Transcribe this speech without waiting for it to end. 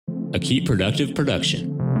a Keep Productive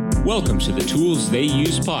production. Welcome to the Tools They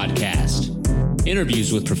Use podcast.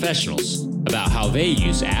 Interviews with professionals about how they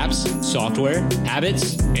use apps, software,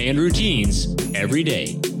 habits, and routines every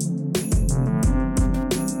day.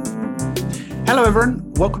 Hello everyone,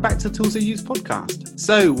 welcome back to the Tools They Use podcast.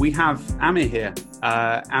 So we have Amir here.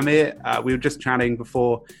 Amir, we were just chatting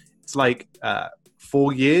before. It's like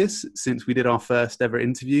 4 years since we did our first ever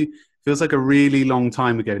interview. Feels like a really long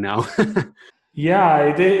time ago now. Yeah,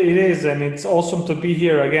 it is, and it's awesome to be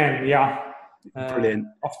here again. Yeah, Brilliant.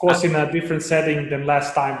 Of course, in a different setting than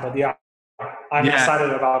last time, but yeah, I'm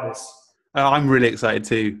excited about this. I'm really excited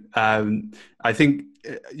too. I think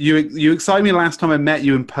you excited me last time I met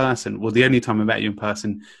you in person. Well, the only time I met you in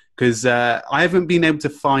person, because I haven't been able to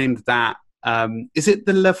find that. Is it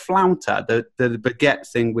the La Flauta, the baguette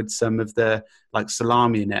thing with some of the like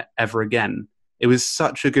salami in it ever again? It was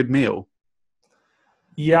such a good meal.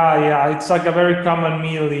 Yeah, it's like a very common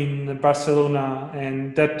meal in Barcelona,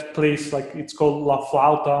 and that place, like, it's called La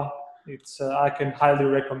Flauta. It's I can highly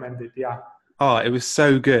recommend it. Yeah. Oh, it was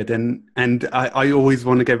so good, and I always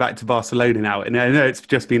want to go back to Barcelona now. And I know it's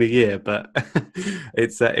just been a year, but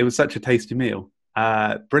it was such a tasty meal.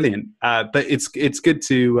 Brilliant. But it's good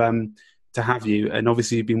to have you, and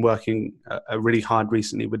obviously you've been working really hard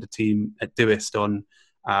recently with the team at Doist on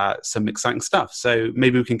some exciting stuff. So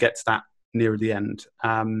maybe we can get to that near the end.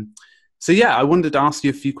 So yeah, I wanted to ask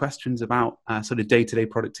you a few questions about sort of day-to-day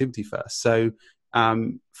productivity first. So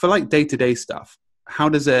for like day-to-day stuff, how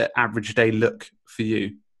does an average day look for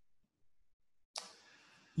you?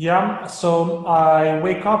 Yeah, so I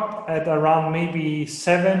wake up at around maybe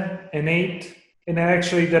 7 and 8, and it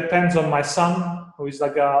actually depends on my son, who is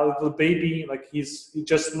like a little baby, like he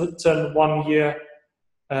just turned 1 year,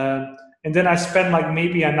 and then I spend like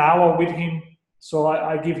maybe an hour with him. So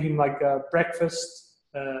I give him like a breakfast,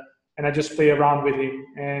 and I just play around with him.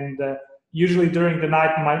 And usually during the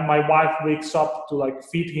night, my wife wakes up to like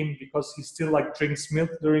feed him because he still like drinks milk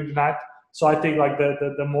during the night. So I take like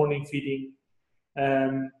the morning feeding.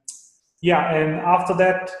 And after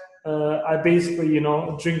that, I basically,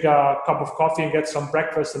 drink a cup of coffee and get some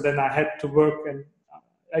breakfast, and then I head to work. And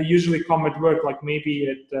I usually come at work like maybe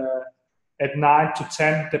at 9 to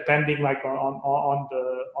 10, depending like on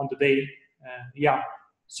the day.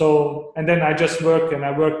 So, and then I just work, and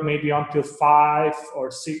I work maybe until 5 or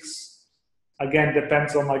 6. Again,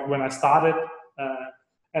 depends on like when I started.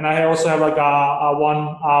 And I also have like a 1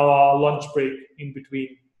 hour lunch break in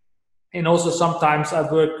between. And also sometimes I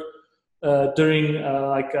work during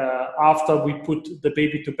after we put the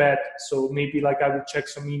baby to bed. So maybe like I will check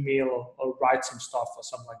some email or write some stuff or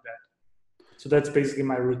something like that. So that's basically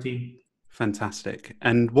my routine. Fantastic.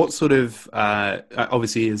 And what sort of,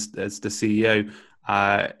 obviously as the CEO,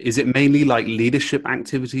 is it mainly like leadership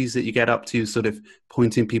activities that you get up to, sort of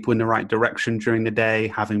pointing people in the right direction during the day,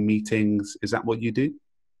 having meetings? Is that what you do?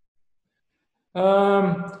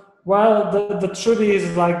 Well, the truth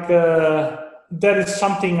is like, that is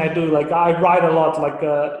something I do. Like I write a lot, like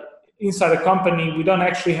inside a company, we don't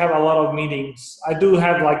actually have a lot of meetings. I do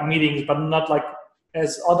have like meetings, but not like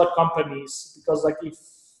as other companies, because like if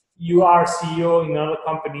you are CEO in another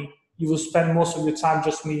company, you will spend most of your time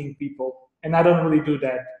just meeting people. And I don't really do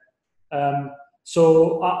that.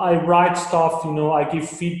 So I write stuff, I give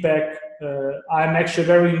feedback. I'm actually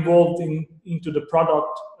very involved into the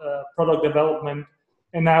product development.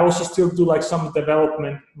 And I also still do like some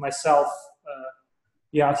development myself.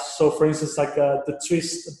 So for instance, like the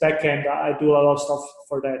Twist backend, I do a lot of stuff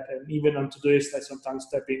for that. And even on Todoist, I sometimes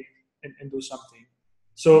step in and do something.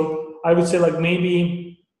 So I would say like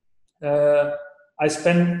maybe I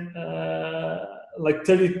spend like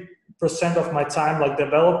 30% of my time like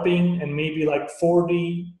developing, and maybe like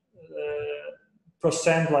 40%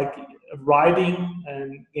 like writing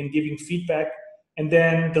and giving feedback. And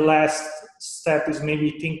then the last step is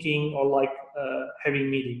maybe thinking or like having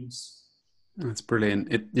meetings. That's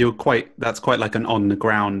brilliant. That's quite like an on the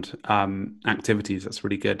ground activities. That's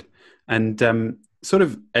really good. And sort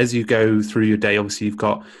of as you go through your day, obviously you've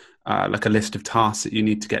got like a list of tasks that you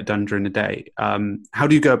need to get done during the day. How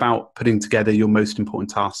do you go about putting together your most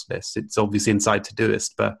important task list? It's obviously inside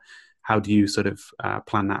Todoist, but how do you sort of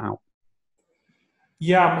plan that out?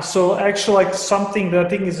 Yeah, so actually like something that I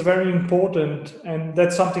think is very important, and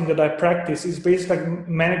that's something that I practice, is basically like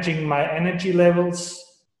managing my energy levels.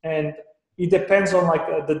 And it depends on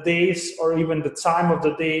like the days or even the time of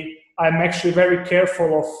the day. I'm actually very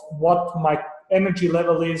careful of what my energy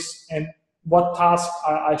level is and what task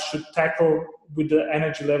I should tackle with the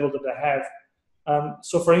energy level that I have.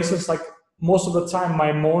 So for instance, like most of the time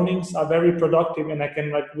my mornings are very productive, and I can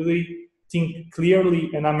like really think clearly,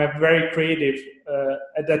 and I'm a very creative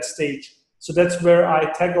at that stage. So that's where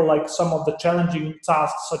I tackle like some of the challenging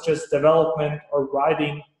tasks, such as development or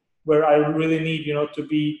writing, where I really need, to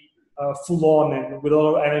be full on and with a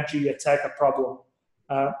lot of energy attack a problem.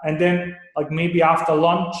 And then like maybe after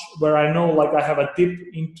lunch, where I know like I have a dip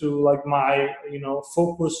into like my,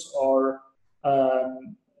 focus or,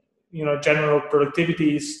 general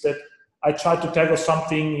productivities, that I try to tackle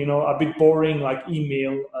something, a bit boring, like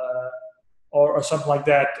email or something like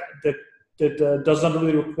that does not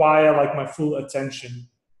really require like my full attention.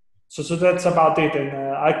 So that's about it. And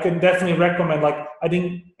I can definitely recommend, like, I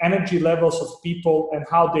think energy levels of people and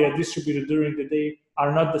how they are distributed during the day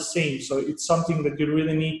are not the same. So it's something that you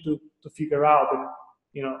really need to figure out and,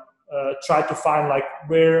 try to find like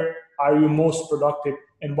where are you most productive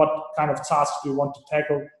and what kind of tasks do you want to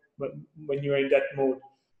tackle when you're in that mode.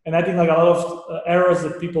 And I think like a lot of errors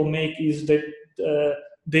that people make is that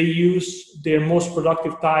they use their most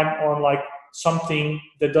productive time on like something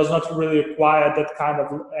that does not really require that kind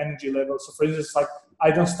of energy level. So for instance, like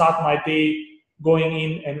I don't start my day going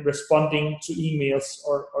in and responding to emails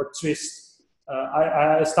or twists.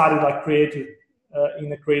 I started like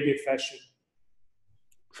in a creative fashion.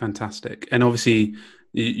 Fantastic. And obviously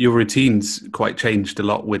your routine's quite changed a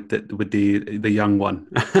lot with the young one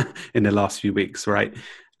in the last few weeks, right?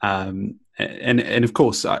 And of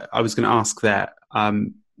course, I was going to ask that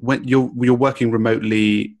when you're working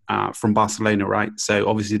remotely from Barcelona, right? So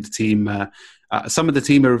obviously the team, some of the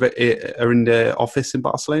team are in the office in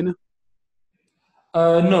Barcelona.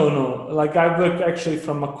 No. Like I work actually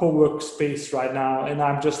from a co-work space right now, and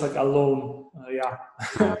I'm just like alone.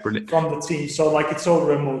 From the team. So like it's all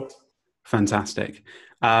remote. Fantastic.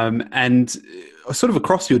 And sort of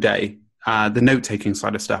across your day, the note-taking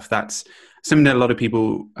side of stuff, that's something that a lot of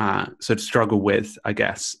people sort of struggle with, I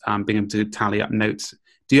guess, being able to tally up notes.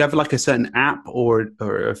 Do you have like a certain app or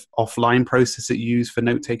offline process that you use for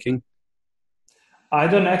note-taking? I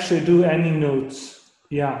don't actually do any notes.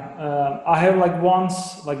 Yeah. I have like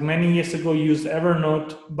once, like many years ago, used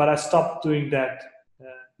Evernote, but I stopped doing that.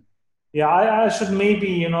 I should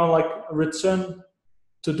maybe, like return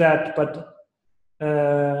to that. But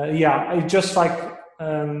I just like,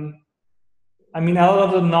 I mean, a lot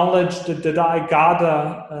of the knowledge that I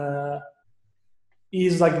gather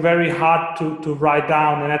is like very hard to write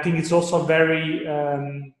down. And I think it's also very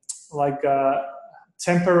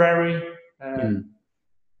temporary.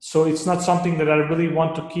 So it's not something that I really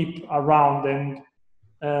want to keep around. And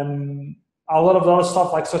a lot of the other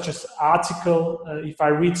stuff, like such as article, if I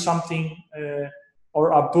read something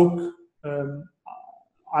or a book,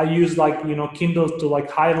 I use like, Kindle to like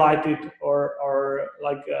highlight it or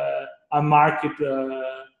like I mark it.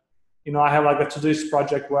 I have like a Todoist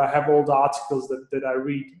project where I have all the articles that I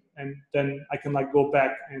read, and then I can like go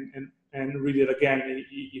back and read it again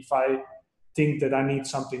if I think that I need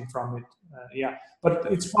something from it.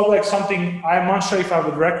 But it's probably like something, I'm not sure if I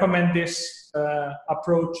would recommend this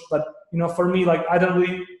approach, but for me, like I don't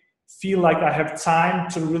really feel like I have time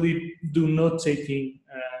to really do note taking.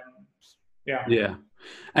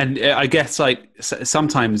 And I guess like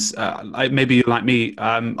sometimes maybe you're like me,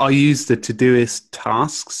 I use the Todoist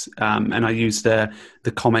tasks and I use the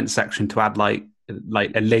comment section to add like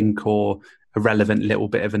a link or a relevant little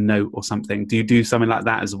bit of a note or something. Do you do something like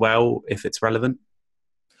that as well if it's relevant?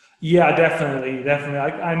 Yeah, definitely.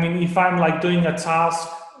 I mean, if I'm like doing a task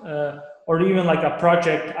or even like a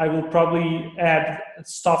project, I will probably add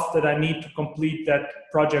stuff that I need to complete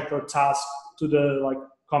that project or task to the like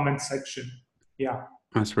comment section. Yeah.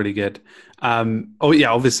 That's really good.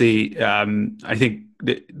 Obviously, I think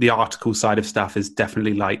the article side of stuff is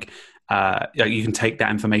definitely like you can take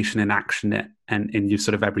that information and action it and in your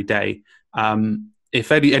sort of everyday.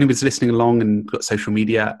 If anyone's listening along and got social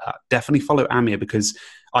media, definitely follow Amir, because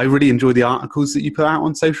I really enjoy the articles that you put out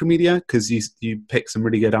on social media, because you pick some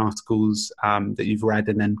really good articles that you've read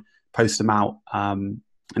and then post them out. And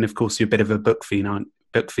of course, you're a bit of a book fiend,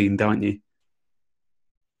 aren't you?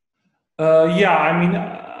 I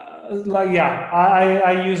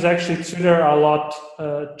use actually Twitter a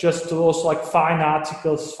lot just to also like find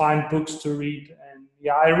articles, find books to read. And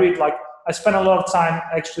I read, like I spend a lot of time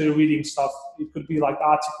actually reading stuff. It could be like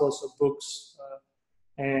articles or books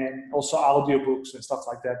and also audiobooks and stuff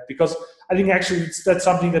like that, because I think actually that's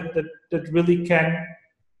something that really can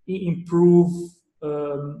improve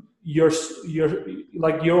your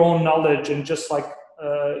own knowledge, and just like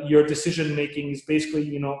your decision making is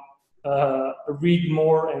basically read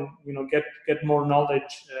more and get more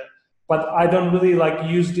knowledge. But I don't really like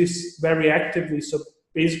use this very actively. So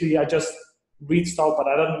basically, I just read stuff, but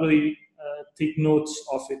I don't really take notes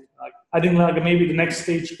of it. Like, I think like maybe the next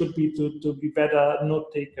stage could be to be better note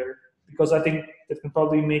taker, because I think that can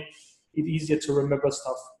probably make it easier to remember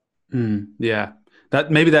stuff. Yeah,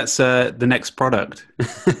 that's the next product.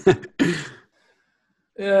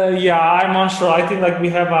 Yeah, I'm unsure. I think like we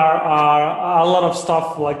have our a lot of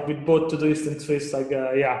stuff like with both Todoist and Twist. Like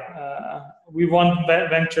we want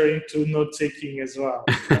venture into note taking as well.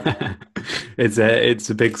 It's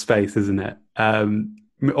a big space, isn't it?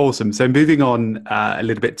 Awesome. So moving on a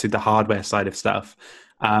little bit to the hardware side of stuff.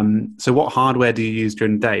 So what hardware do you use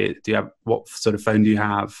during the day? What sort of phone do you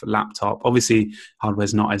have? Laptop? Obviously, hardware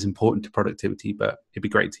is not as important to productivity, but it'd be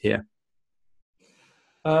great to hear.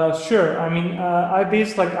 Sure. I mean,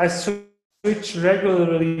 I switch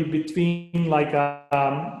regularly between like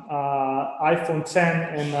iPhone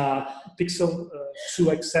 10 and Pixel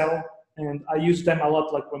 2 XL, and I use them a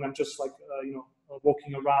lot, like when I'm just like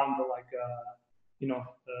walking around, or like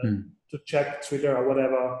to check Twitter or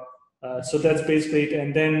whatever. So that's basically it.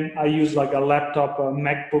 And then I use like a laptop, a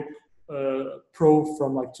MacBook Pro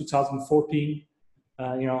from like 2014.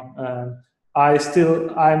 I think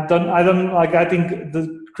the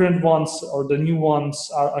current ones or the new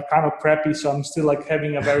ones are kind of crappy. So I'm still like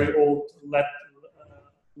having a very old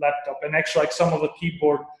laptop. And actually, like some of the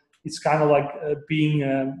keyboard, it's kind of like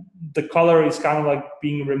the color is kind of like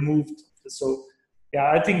being removed. So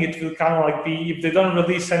yeah, I think it will kind of like be, if they don't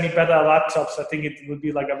release any better laptops, I think it will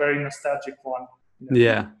be like a very nostalgic one.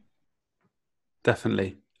 Yeah,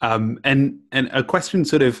 definitely. And a question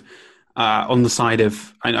sort of on the side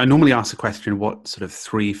of, I normally ask a question, what sort of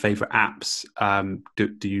 3 favorite apps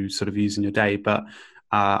do you sort of use in your day? But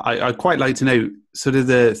I'd quite like to know sort of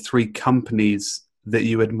the 3 companies that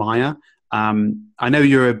you admire. I know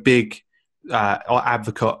you're a big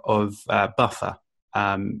advocate of Buffer,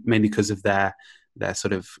 mainly because of their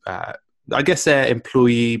sort of, I guess, their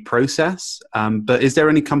employee process. But is there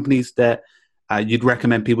any companies that you'd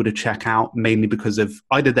recommend people to check out, mainly because of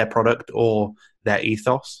either their product or their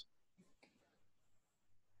ethos?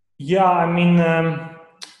 Yeah, I mean, I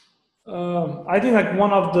think like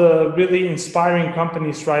one of the really inspiring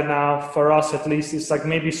companies right now, for us at least, is like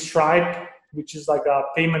maybe Stripe, which is like a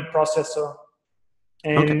payment processor.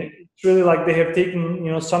 And it's really like they have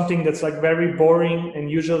taken, something that's like very boring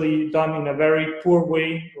and usually done in a very poor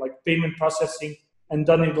way, like payment processing, and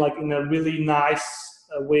done it like in a really nice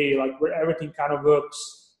way, like where everything kind of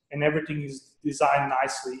works and everything is designed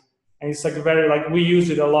nicely. And it's like we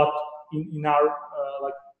use it a lot in our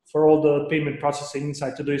for all the payment processing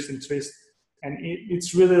inside Todoist and Twist. And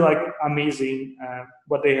it's really like amazing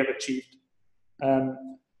what they have achieved.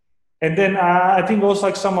 And then I think also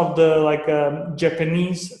like some of the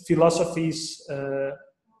Japanese philosophies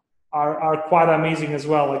are quite amazing as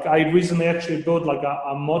well. Like I recently actually bought like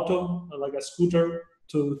a moto, like a scooter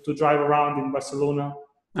to drive around in Barcelona.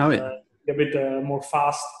 Oh yeah. A bit more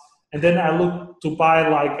fast. And then I looked to buy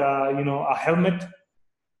like a helmet.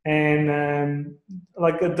 And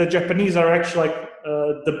the Japanese are actually like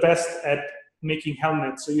the best at making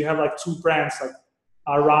helmets. So you have like 2 brands, like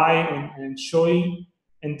Arai and Shoei,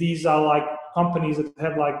 and these are like companies that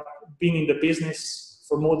have like been in the business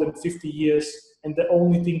for more than 50 years, and the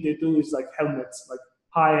only thing they do is like helmets, like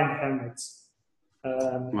high-end helmets.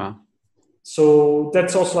 Wow. So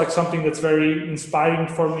that's also like something that's very inspiring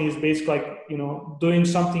for me, is basically like doing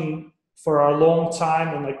something for a long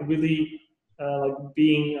time and like really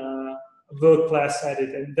being world class at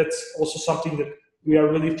it. And that's also something that we are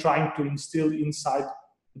really trying to instill inside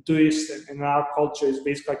Todoist and our culture, is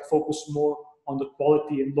basically like focus more on the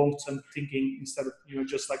quality and long-term thinking instead of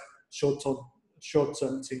just like short-term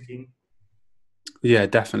thinking. Yeah,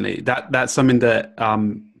 definitely. That's something that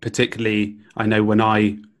particularly I know when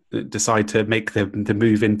I decide to make the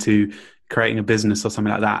move into creating a business or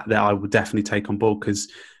something like that I would definitely take on board, because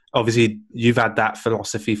obviously you've had that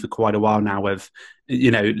philosophy for quite a while now of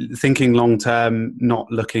thinking long term,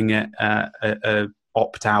 not looking at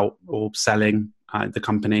opt out or selling the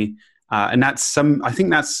company, and I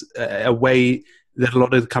think that's a way that a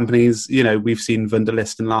lot of the companies, we've seen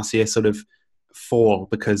Wunderlist last year sort of fall,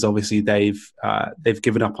 because obviously they've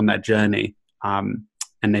given up on that journey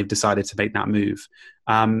and they've decided to make that move.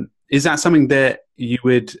 Is that something that you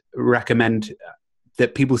would recommend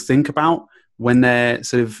that people think about when they're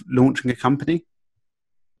sort of launching a company?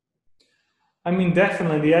 I mean,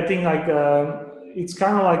 definitely. I think like it's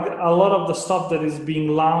kind of like a lot of the stuff that is being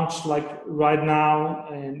launched like right now,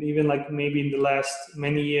 and even like maybe in the last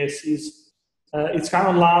many years, is it's kind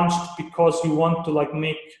of launched because you want to like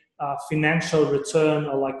make a financial return,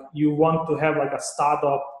 or like you want to have like a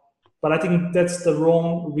startup. But I think that's the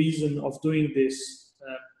wrong reason of doing this.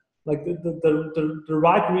 like the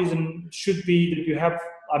right reason should be that you have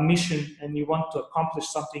a mission and you want to accomplish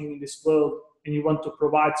something in this world and you want to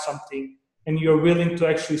provide something and you're willing to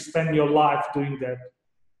actually spend your life doing that.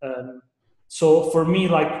 So for me,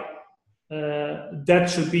 like that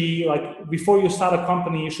should be like before you start a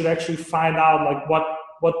company, you should actually find out like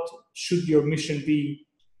what should your mission be,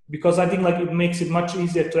 because I think like it makes it much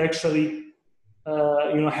easier to actually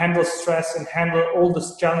handle stress and handle all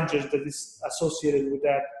the challenges that is associated with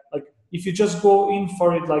that. Like if you just go in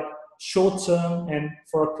for it like short term and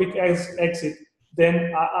for a quick exit,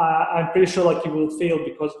 then I'm pretty sure like you will fail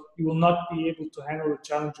because you will not be able to handle the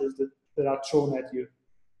challenges that are thrown at you.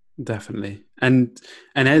 Definitely. And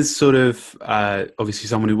as sort of obviously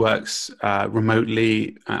someone who works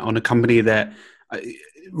remotely on a company that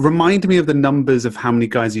remind me of the numbers of how many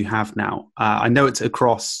guys you have now. I know it's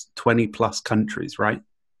across 20 plus countries, right?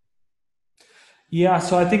 Yeah,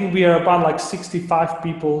 so I think we are about like 65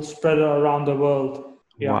 people spread around the world.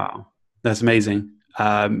 Yeah. Wow, that's amazing.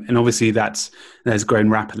 And obviously that's grown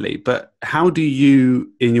rapidly. But how do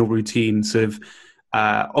you, in your routine, sort of,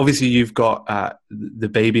 obviously you've got the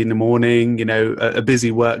baby in the morning, you know, a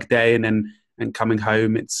busy work day, and then coming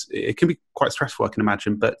home, it can be quite stressful, I can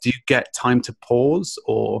imagine. But do you get time to pause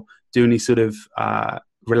or do any sort of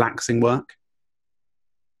relaxing work?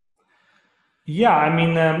 Yeah, I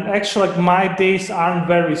mean, actually, like my days aren't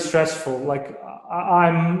very stressful. Like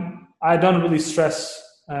I don't really stress,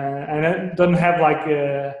 and I don't have like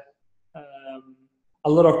a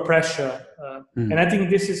lot of pressure. And I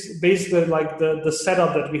think this is basically like the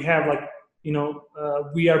setup that we have. Like, you know,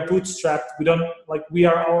 we are bootstrapped. We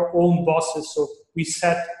are our own bosses. So we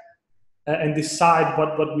set and decide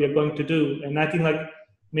what we are going to do. And I think like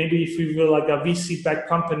maybe if we were like a VC-backed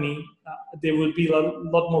company, there would be a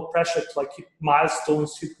lot more pressure to like hit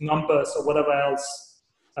milestones, hit numbers, or whatever else.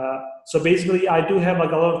 So basically, I do have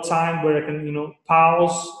like a lot of time where I can, you know,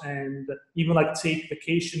 pause and even like take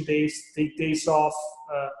vacation days, take days off.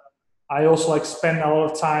 I also like spend a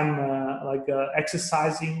lot of time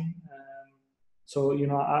exercising. So you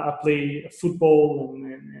know, I play football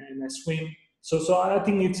and I swim. So I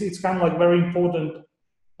think it's kind of like very important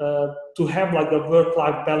to have like a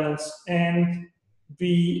work-life balance and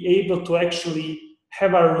be able to actually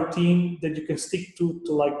have a routine that you can stick to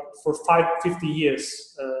like for 50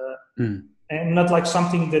 years, and not like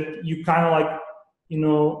something that you kind of like, you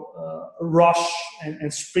know, rush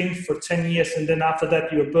and sprint for 10 years and then after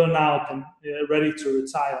that you're burned out and ready to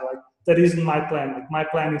retire. Like that isn't my plan. Like my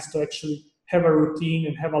plan is to actually have a routine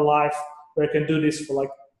and have a life where I can do this for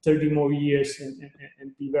like 30 more years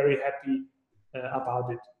and be very happy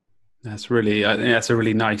about it. That's really, I think that's a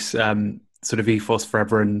really nice sort of ethos for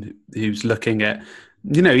everyone who's looking at,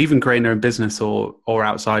 you know, even creating their own business or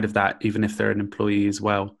outside of that, even if they're an employee as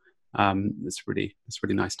well. It's really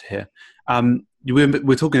nice to hear.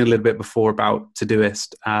 We're talking a little bit before about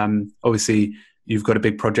Todoist. Obviously, you've got a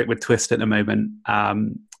big project with Twist at the moment,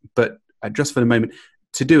 but just for the moment,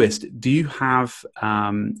 Todoist, do you have,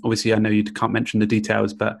 obviously I know you can't mention the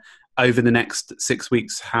details, but over the next 6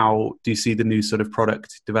 weeks, how do you see the new sort of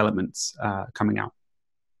product developments coming out?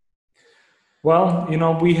 Well, you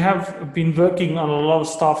know, we have been working on a lot of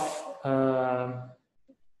stuff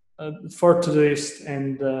for Todoist,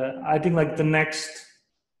 and I think like the next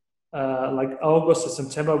like August or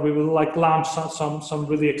September, we will like launch some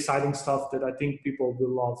really exciting stuff that I think people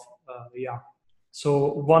will love. Yeah. So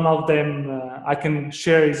one of them I can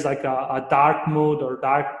share is like a dark mode or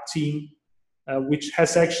dark theme, which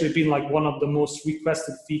has actually been like one of the most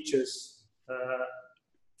requested features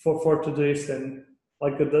for Todoist. And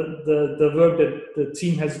like the work that the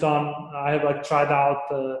team has done, I have like tried out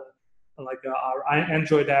our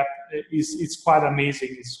Android app. It's quite amazing.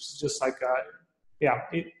 It's just like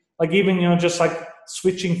like even, you know, just like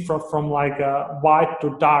switching from like white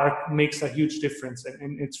to dark makes a huge difference,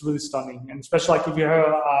 and it's really stunning. And especially like if you have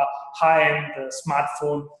a high-end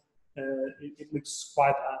smartphone, it looks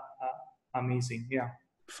quite amazing. Yeah.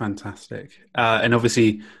 Fantastic. And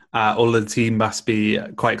obviously all of the team must be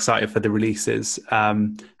quite excited for the releases.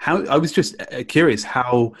 How I was just curious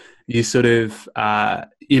how you sort of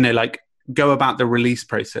like go about the release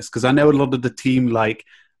process, because I know a lot of the team like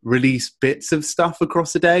release bits of stuff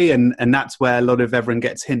across the day, and that's where a lot of everyone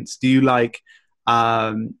gets hints. Do you like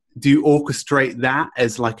do you orchestrate that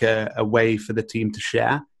as like a way for the team to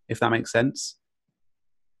share, if that makes sense?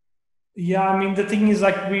 Yeah, I mean, the thing is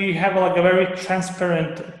like we have like a very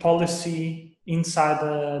transparent policy inside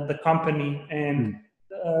the company, and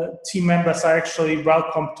team members are actually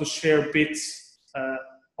welcome to share bits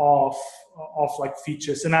of like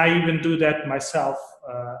features, and I even do that myself.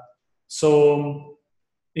 So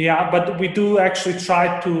Yeah, but we do actually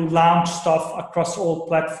try to launch stuff across all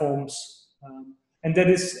platforms, and that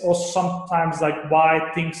is also sometimes like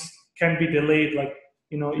why things can be delayed. Like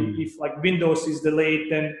if like Windows is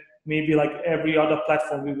delayed, then maybe like every other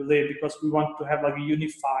platform will be delayed because we want to have like a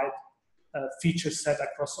unified feature set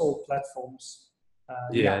across all platforms.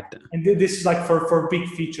 And this is like for big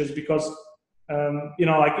features because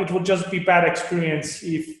like it would just be bad experience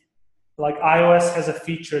if like iOS has a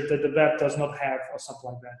feature that the web does not have or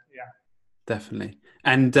something like that. Yeah, definitely.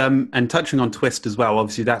 And touching on Twist as well,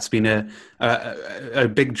 obviously that's been a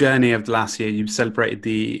big journey of the last year. You've celebrated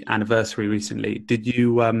the anniversary recently. Did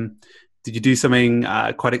you do something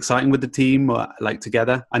quite exciting with the team, or like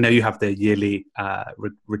together? I know you have the yearly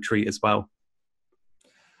retreat as well.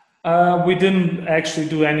 We didn't actually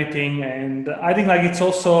do anything, and I think like it's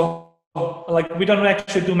also like we don't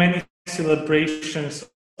actually do many celebrations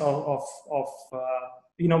of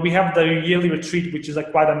we have the yearly retreat, which is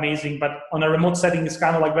like quite amazing, but on a remote setting it's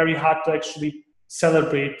kind of like very hard to actually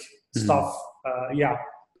celebrate stuff.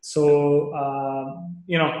 So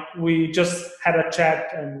we just had a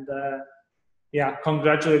chat and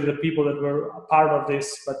congratulated the people that were a part of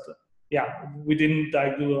this, but we didn't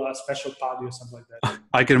do a special party or something like that.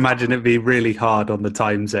 I can imagine it'd be really hard on the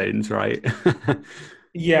time zones, right?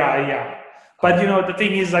 Yeah. But the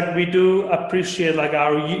thing is, like, we do appreciate like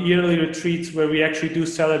our yearly retreats where we actually do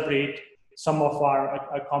celebrate some of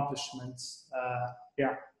our accomplishments.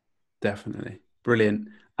 Definitely. Brilliant.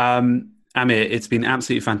 Amir, it's been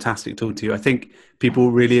absolutely fantastic talking to you. I think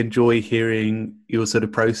people really enjoy hearing your sort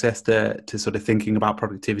of process to sort of thinking about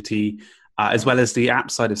productivity, as well as the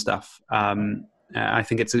app side of stuff. I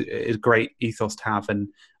think it's a great ethos to have, and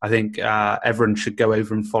I think everyone should go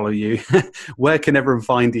over and follow you. Where can everyone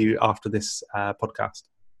find you after this podcast?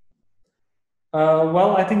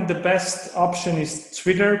 Well, I think the best option is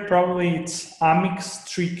Twitter. Probably it's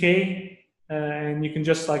Amix3K, and you can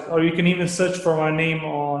just or you can even search for my name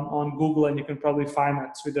on Google, and you can probably find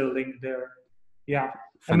a Twitter link there. Yeah.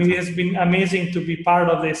 Fantastic. I mean, it has been amazing to be part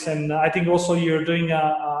of this, and I think also you're doing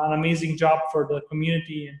an amazing job for the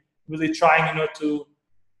community and really trying, to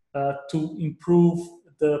improve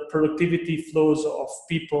the productivity flows of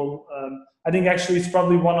people. I think actually it's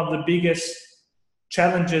probably one of the biggest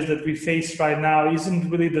challenges that we face right now isn't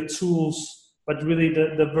really the tools, but really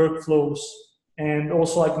the workflows, and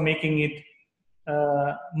also like making it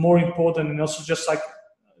more important, and also just like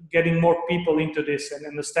getting more people into this and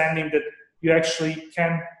understanding that you actually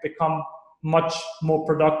can become much more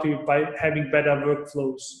productive by having better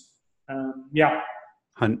workflows.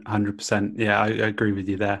 100%. Yeah, I agree with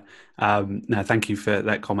you there. No, thank you for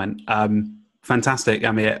that comment. Fantastic,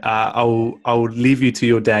 Amir. I'll leave you to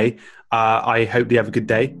your day. I hope you have a good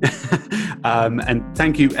day. And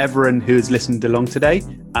thank you everyone who has listened along today.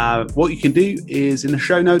 What you can do is in the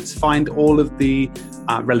show notes, find all of the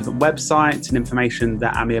relevant websites and information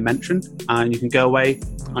that Amir mentioned. And you can go away,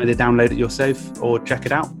 either download it yourself or check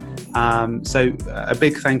it out. So a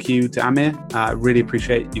big thank you to Amir. Really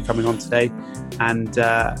appreciate you coming on today. And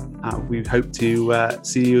we hope to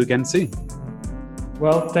see you again soon.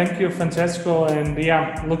 Well, thank you, Francesco. And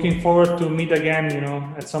looking forward to meet again,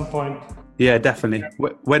 at some point. Yeah, definitely.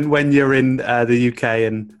 When you're in the UK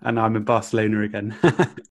and I'm in Barcelona again.